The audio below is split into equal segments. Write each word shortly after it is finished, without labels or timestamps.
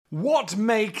What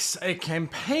makes a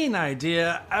campaign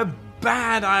idea a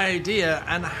bad idea,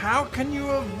 and how can you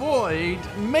avoid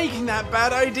making that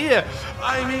bad idea?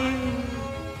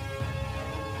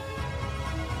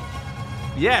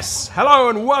 Yes, hello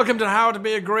and welcome to How to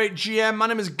Be a Great GM. My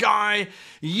name is Guy.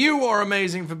 You are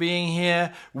amazing for being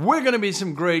here. We're going to be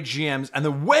some great GMs, and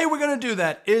the way we're going to do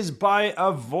that is by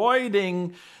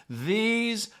avoiding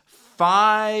these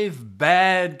 5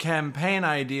 bad campaign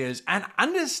ideas and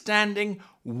understanding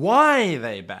why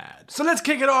they're bad. So let's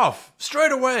kick it off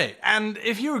straight away. And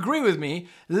if you agree with me,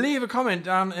 leave a comment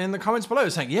down in the comments below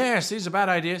saying, yes, these are bad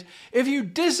ideas. If you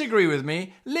disagree with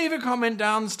me, leave a comment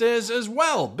downstairs as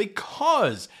well,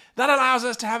 because that allows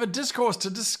us to have a discourse to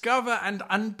discover and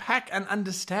unpack and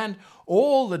understand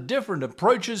all the different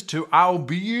approaches to our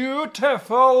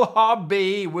beautiful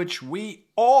hobby, which we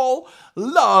all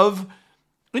love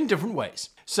in different ways.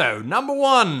 So, number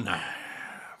 1,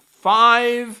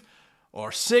 5 or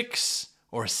 6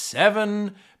 or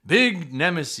 7 big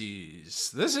nemesis.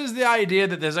 This is the idea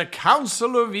that there's a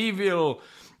council of evil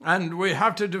and we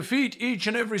have to defeat each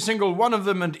and every single one of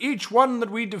them, and each one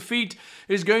that we defeat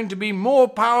is going to be more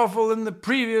powerful than the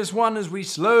previous one as we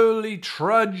slowly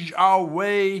trudge our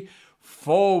way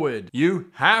forward.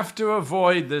 You have to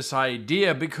avoid this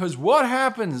idea, because what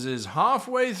happens is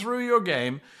halfway through your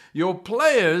game, your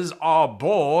players are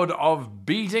bored of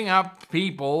beating up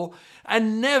people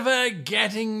and never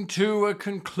getting to a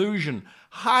conclusion.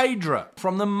 Hydra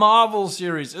from the Marvel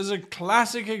series is a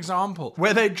classic example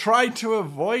where they tried to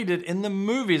avoid it in the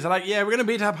movies. They're like, yeah, we're going to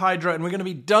beat up Hydra and we're going to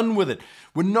be done with it.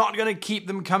 We're not going to keep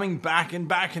them coming back and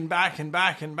back and back and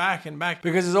back and back and back,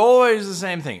 because it's always the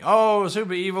same thing. Oh,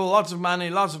 super evil, lots of money,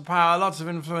 lots of power, lots of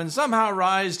influence, somehow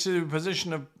rise to a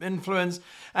position of influence,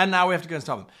 and now we have to go and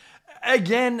stop them.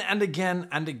 Again and again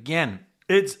and again.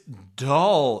 It's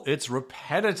dull. It's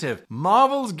repetitive.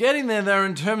 Marvel's getting there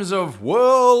in terms of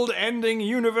world-ending,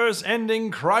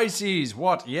 universe-ending crises.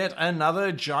 What, yet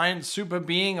another giant super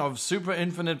being of super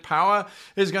infinite power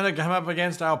is going to come up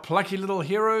against our plucky little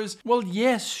heroes? Well,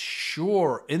 yes,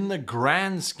 sure, in the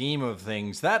grand scheme of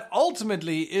things, that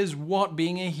ultimately is what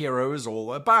being a hero is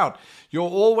all about. You're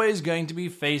always going to be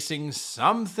facing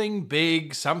something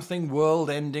big, something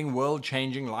world-ending,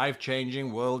 world-changing,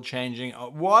 life-changing, world-changing,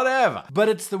 whatever. But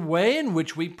it's the way in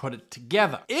which we put it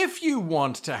together. If you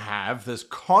want to have this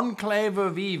conclave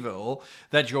of evil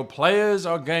that your players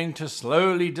are going to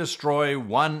slowly destroy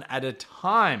one at a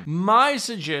time, my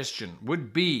suggestion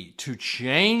would be to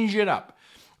change it up.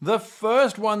 The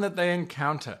first one that they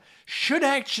encounter should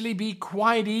actually be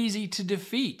quite easy to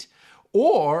defeat,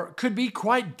 or could be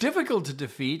quite difficult to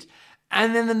defeat,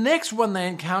 and then the next one they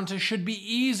encounter should be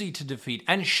easy to defeat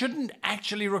and shouldn't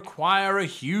actually require a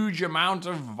huge amount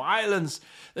of violence.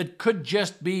 That could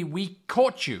just be, we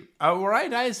caught you. All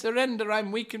right, I surrender.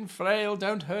 I'm weak and frail.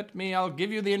 Don't hurt me. I'll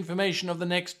give you the information of the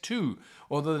next 2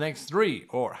 or the next 3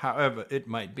 or however it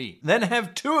might be. Then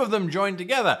have 2 of them join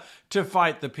together to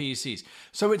fight the PCs.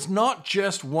 So it's not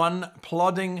just one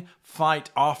plodding fight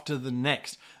after the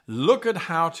next. Look at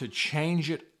how to change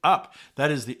it up.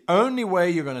 That is the only way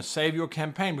you're going to save your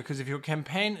campaign, because if your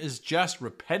campaign is just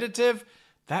repetitive,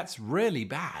 that's really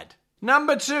bad.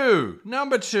 Number two,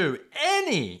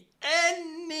 any,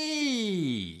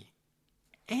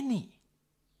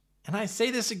 and I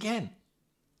say this again,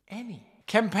 any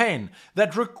campaign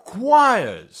that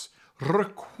requires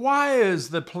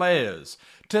the players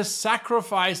to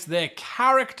sacrifice their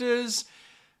characters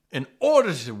in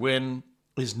order to win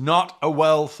is not a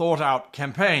well thought out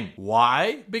campaign.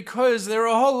 Why? Because there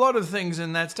are a whole lot of things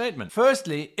in that statement.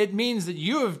 Firstly, it means that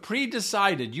you have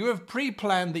pre-decided, you have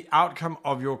pre-planned the outcome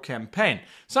of your campaign.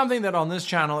 Something that on this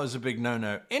channel is a big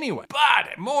no-no anyway.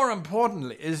 But more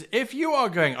importantly is if you are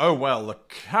going, oh well, the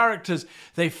characters,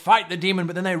 they fight the demon,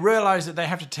 but then they realize that they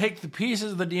have to take the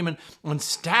pieces of the demon and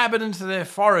stab it into their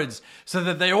foreheads so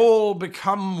that they all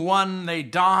become one, they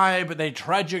die, but they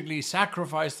tragically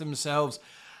sacrifice themselves.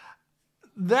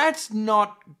 That's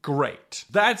not great.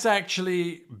 That's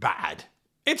actually bad.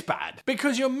 It's bad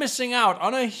because you're missing out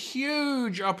on a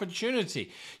huge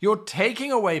opportunity. You're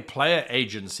taking away player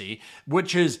agency,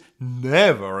 which is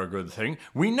never a good thing.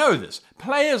 We know this.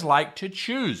 Players like to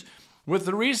choose. With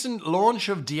the recent launch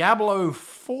of Diablo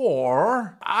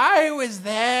 4, I was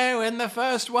there when the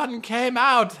first one came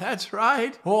out, that's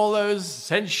right. All those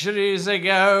centuries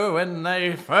ago when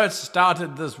they first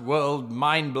started this world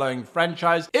mind-blowing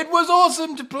franchise. It was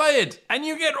awesome to play it, and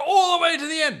you get all the way to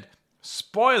the end.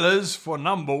 Spoilers for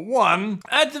number 1.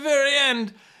 At the very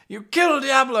end, you kill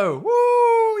Diablo.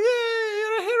 Woo, yay,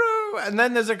 you're a hero. And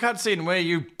then there's a cutscene where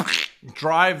you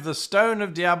drive the stone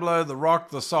of Diablo, the rock,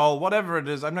 the soul, whatever it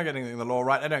is, I'm not getting the law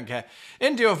right, I don't care,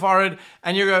 into your forehead,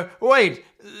 and you go, wait,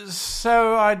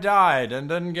 so I died and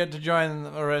didn't get to join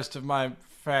the rest of my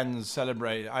friends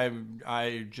celebrate.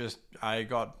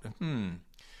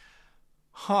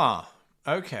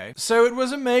 Okay. So it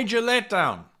was a major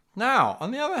letdown. Now,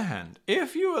 on the other hand,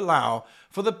 if you allow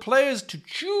for the players to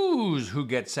choose who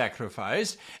gets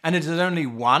sacrificed, and it is only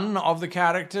one of the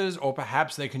characters, or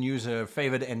perhaps they can use a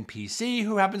favored NPC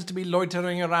who happens to be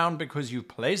loitering around because you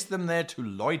placed them there to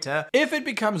loiter, if it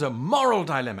becomes a moral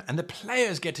dilemma and the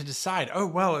players get to decide, oh,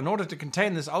 well, in order to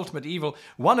contain this ultimate evil,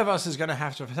 one of us is going to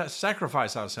have to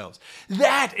sacrifice ourselves.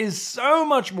 That is so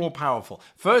much more powerful.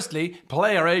 Firstly,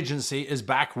 player agency is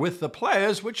back with the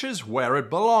players, which is where it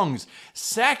belongs.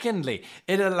 Secondly,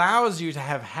 it allows you to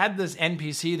have had this NPC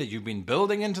that you've been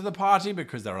building into the party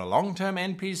because they're a long-term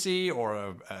NPC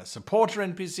or a supporter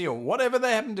NPC or whatever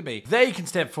they happen to be. They can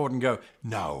step forward and go,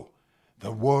 no,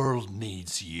 the world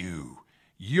needs you.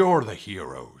 You're the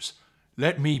heroes.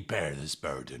 Let me bear this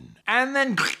burden. And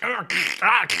then,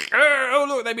 oh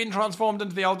look, they've been transformed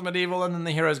into the ultimate evil, and then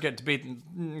the heroes get to beat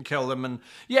and kill them, and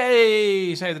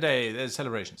yay, save the day, there's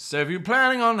celebration. So if you're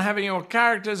planning on having your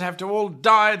characters have to all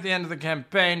die at the end of the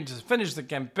campaign to finish the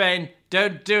campaign,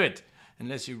 don't do it.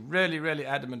 Unless you're really, really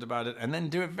adamant about it, and then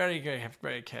do it very, very,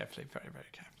 very carefully, very, very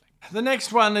carefully. The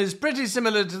next one is pretty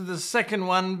similar to the second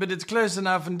one, but it's close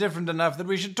enough and different enough that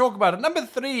we should talk about it. Number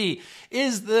 3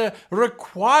 is the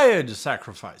required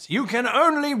sacrifice. You can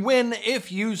only win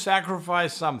if you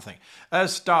sacrifice something. A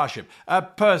starship, a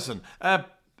person, a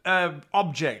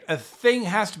object, a thing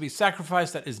has to be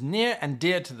sacrificed that is near and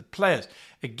dear to the players.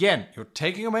 Again, you're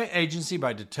taking away agency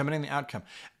by determining the outcome.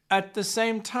 At the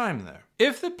same time, though,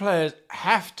 if the players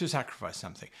have to sacrifice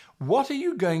something, what are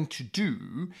you going to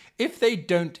do if they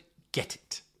don't get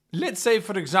it? Let's say,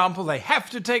 for example, they have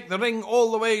to take the ring all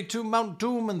the way to Mount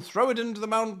Doom and throw it into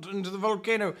the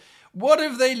volcano. What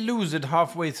if they lose it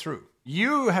halfway through?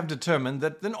 You have determined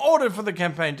that in order for the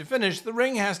campaign to finish, the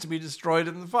ring has to be destroyed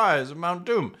in the fires of Mount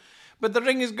Doom. But the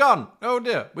ring is gone. Oh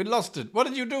dear, we lost it. What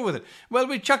did you do with it? Well,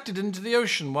 we chucked it into the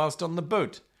ocean whilst on the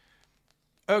boat.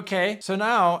 Okay, so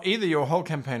now either your whole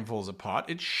campaign falls apart,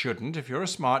 it shouldn't. If you're a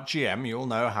smart GM, you'll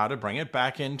know how to bring it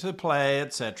back into play,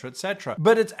 etc., etc.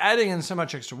 But it's adding in so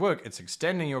much extra work, it's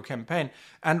extending your campaign,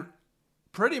 and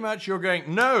pretty much you're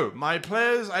going, no, my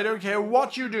players, I don't care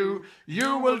what you do,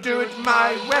 you will do it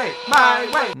my way, my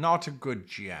way. Not a good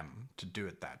GM to do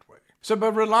it that way. So by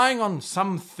relying on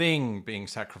something being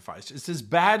sacrificed, it's as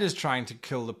bad as trying to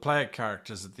kill the player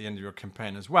characters at the end of your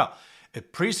campaign as well.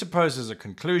 It presupposes a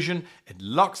conclusion, it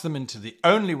locks them into the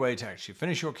only way to actually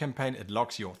finish your campaign, it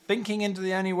locks your thinking into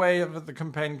the only way of the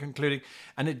campaign concluding,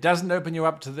 and it doesn't open you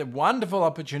up to the wonderful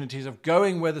opportunities of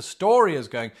going where the story is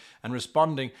going and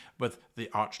responding with the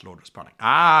Archlord responding.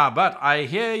 But I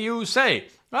hear you say,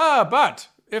 but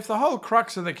if the whole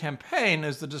crux of the campaign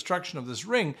is the destruction of this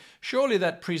ring, surely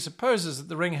that presupposes that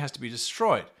the ring has to be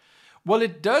destroyed. Well,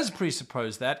 it does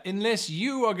presuppose that unless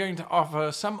you are going to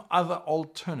offer some other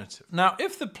alternative. Now,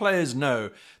 if the players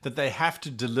know that they have to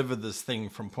deliver this thing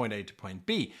from point A to point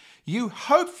B, you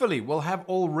hopefully will have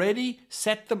already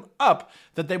set them up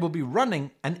that they will be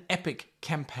running an epic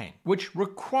campaign, which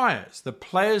requires the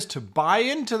players to buy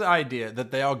into the idea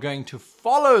that they are going to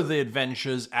follow the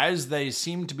adventures as they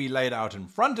seem to be laid out in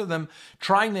front of them,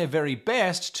 trying their very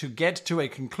best to get to a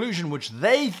conclusion which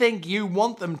they think you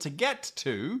want them to get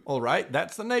to. All right,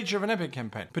 that's the nature of an epic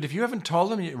campaign. But if you haven't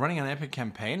told them you're running an epic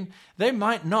campaign, they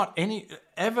might not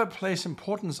ever place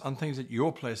importance on things that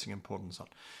you're placing importance on.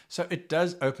 So it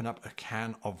does open up a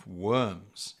can of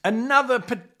worms. Another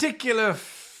particular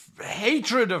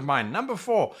hatred of mine, number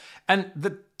 4, and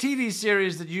the TV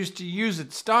series that used to use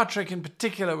it, Star Trek in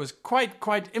particular, was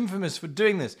quite infamous for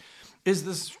doing this, is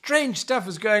the strange stuff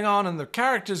is going on and the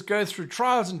characters go through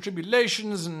trials and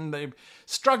tribulations and they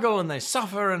struggle and they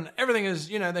suffer and everything is,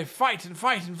 they fight and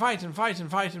fight and fight and fight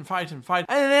and fight and fight and fight,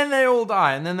 and then they all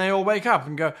die and then they all wake up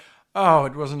and go, oh,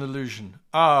 it was an illusion.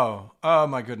 Oh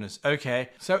my goodness. Okay.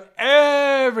 So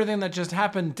everything that just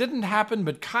happened didn't happen,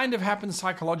 but kind of happened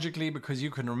psychologically because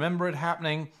you can remember it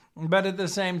happening. But at the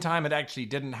same time, it actually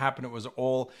didn't happen. It was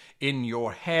all in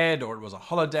your head, or it was a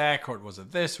holodeck, or it was a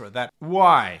this or that.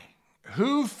 Why?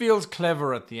 Who feels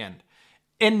clever at the end?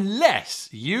 Unless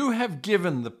you have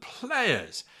given the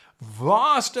players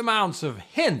vast amounts of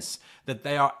hints that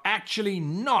they are actually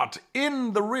not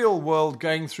in the real world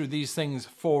going through these things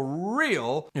for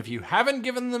real, if you haven't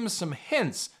given them some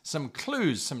hints, some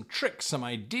clues, some tricks, some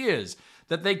ideas,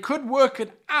 that they could work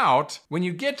it out when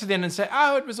you get to the end and say,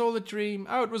 oh, it was all a dream,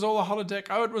 oh, it was all a holodeck,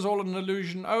 oh, it was all an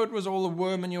illusion, oh, it was all a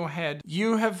worm in your head,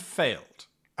 you have failed.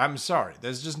 I'm sorry,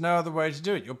 there's just no other way to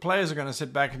do it. Your players are going to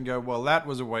sit back and go, well, that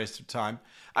was a waste of time.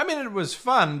 I mean, it was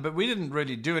fun, but we didn't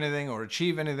really do anything or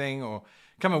achieve anything or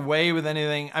come away with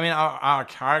anything. I mean, our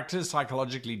characters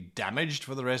psychologically damaged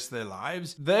for the rest of their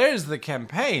lives. There's the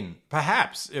campaign,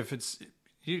 perhaps, if it's...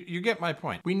 You get my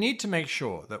point. We need to make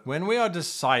sure that when we are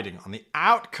deciding on the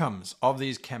outcomes of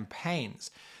these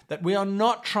campaigns, that we are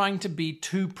not trying to be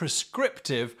too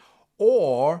prescriptive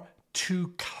or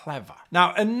too clever.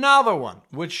 Now, another one,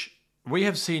 which we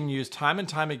have seen used time and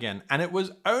time again, and it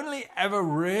was only ever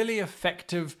really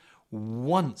effective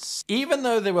once, even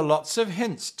though there were lots of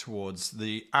hints towards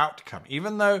the outcome,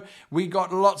 even though we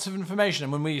got lots of information,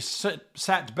 and when we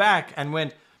sat back and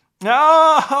went,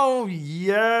 oh,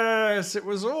 yes, it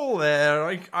was all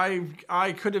there.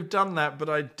 I could have done that, but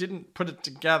I didn't put it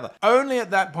together. Only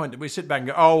at that point did we sit back and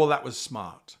go, oh, well, that was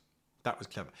smart. That was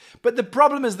clever. But the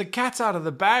problem is the cat's out of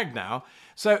the bag now,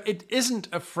 so it isn't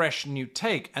a fresh new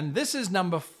take. And this is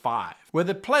number 5, where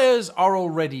the players are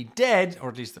already dead, or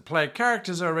at least the player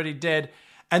characters are already dead,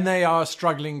 and they are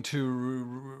struggling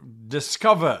to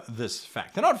discover this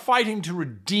fact. They're not fighting to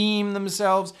redeem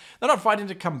themselves. They're not fighting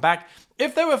to come back.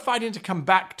 If they were fighting to come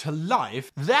back to life,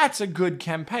 that's a good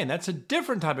campaign. That's a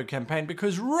different type of campaign,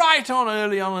 because right on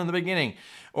early on in the beginning,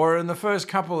 or in the first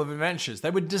couple of adventures, they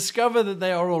would discover that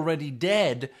they are already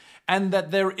dead and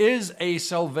that there is a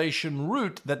salvation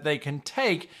route that they can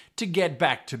take to get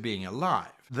back to being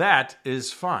alive. That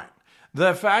is fine.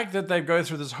 The fact that they go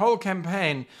through this whole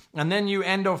campaign and then you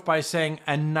end off by saying,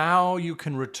 and now you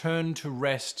can return to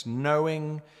rest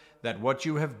knowing that what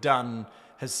you have done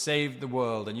has saved the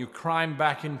world, and you climb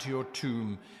back into your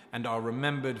tomb and are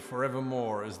remembered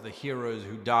forevermore as the heroes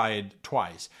who died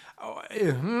twice.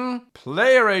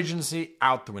 Player agency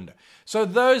out the window. So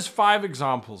those 5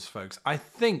 examples, folks, I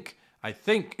think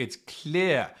it's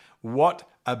clear what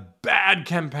a bad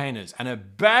campaign is. And a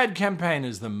bad campaign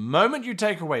is the moment you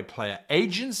take away player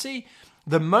agency,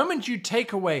 the moment you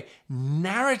take away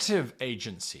narrative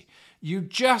agency. You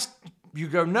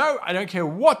go, no, I don't care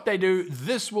what they do,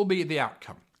 this will be the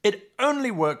outcome. It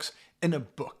only works in a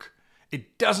book.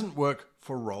 It doesn't work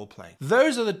for role-playing.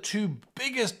 Those are the 2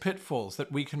 biggest pitfalls that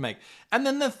we can make. And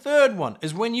then the third one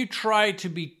is when you try to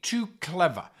be too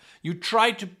clever. You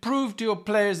try to prove to your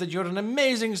players that you're an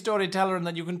amazing storyteller and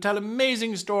that you can tell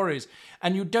amazing stories,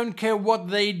 and you don't care what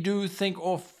they do, think,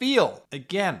 or feel.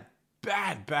 Again,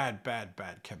 bad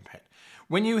campaign.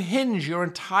 When you hinge your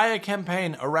entire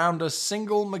campaign around a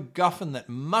single MacGuffin that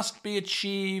must be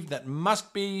achieved, that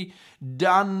must be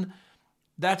done,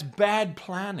 that's bad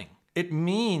planning. It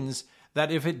means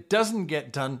that if it doesn't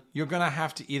get done, you're going to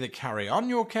have to either carry on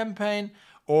your campaign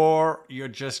or you're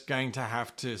just going to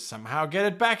have to somehow get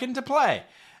it back into play,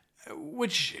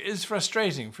 which is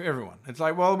frustrating for everyone. It's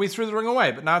like, well, we threw the ring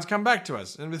away, but now it's come back to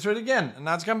us. And we threw it again, and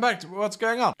now it's come back to what's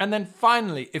going on. And then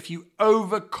finally, if you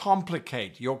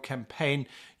overcomplicate your campaign,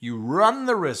 you run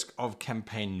the risk of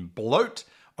campaign bloat,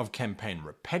 of campaign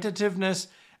repetitiveness,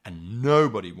 and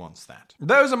nobody wants that.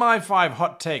 Those are my 5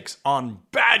 hot takes on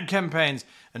bad campaigns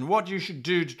and what you should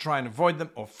do to try and avoid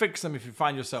them or fix them if you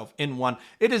find yourself in one.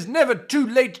 It is never too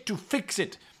late to fix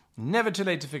it. Never too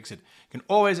late to fix it. You can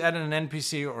always add in an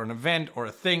NPC or an event or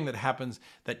a thing that happens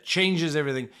that changes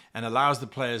everything and allows the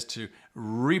players to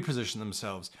reposition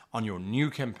themselves on your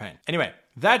new campaign. Anyway,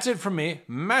 that's it from me.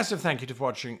 Massive thank you to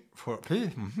watching.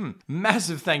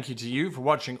 Massive thank you to you for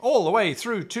watching all the way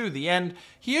through to the end.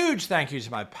 Huge thank you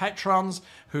to my patrons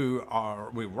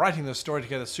we're writing this story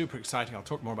together. Super exciting. I'll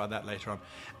talk more about that later on.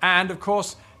 And of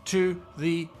course, to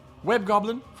the Web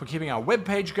Goblin for keeping our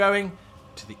webpage going,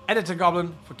 to the Editor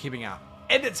Goblin for keeping our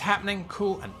edits happening,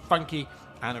 cool and funky,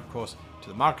 and of course to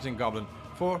the Marketing Goblin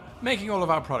for making all of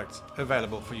our products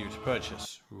available for you to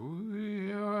purchase.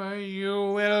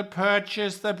 You will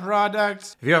purchase the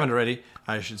products. If you haven't already,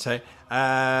 I should say,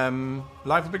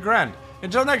 life will be grand.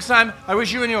 Until next time, I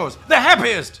wish you and yours the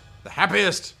happiest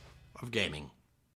of gaming.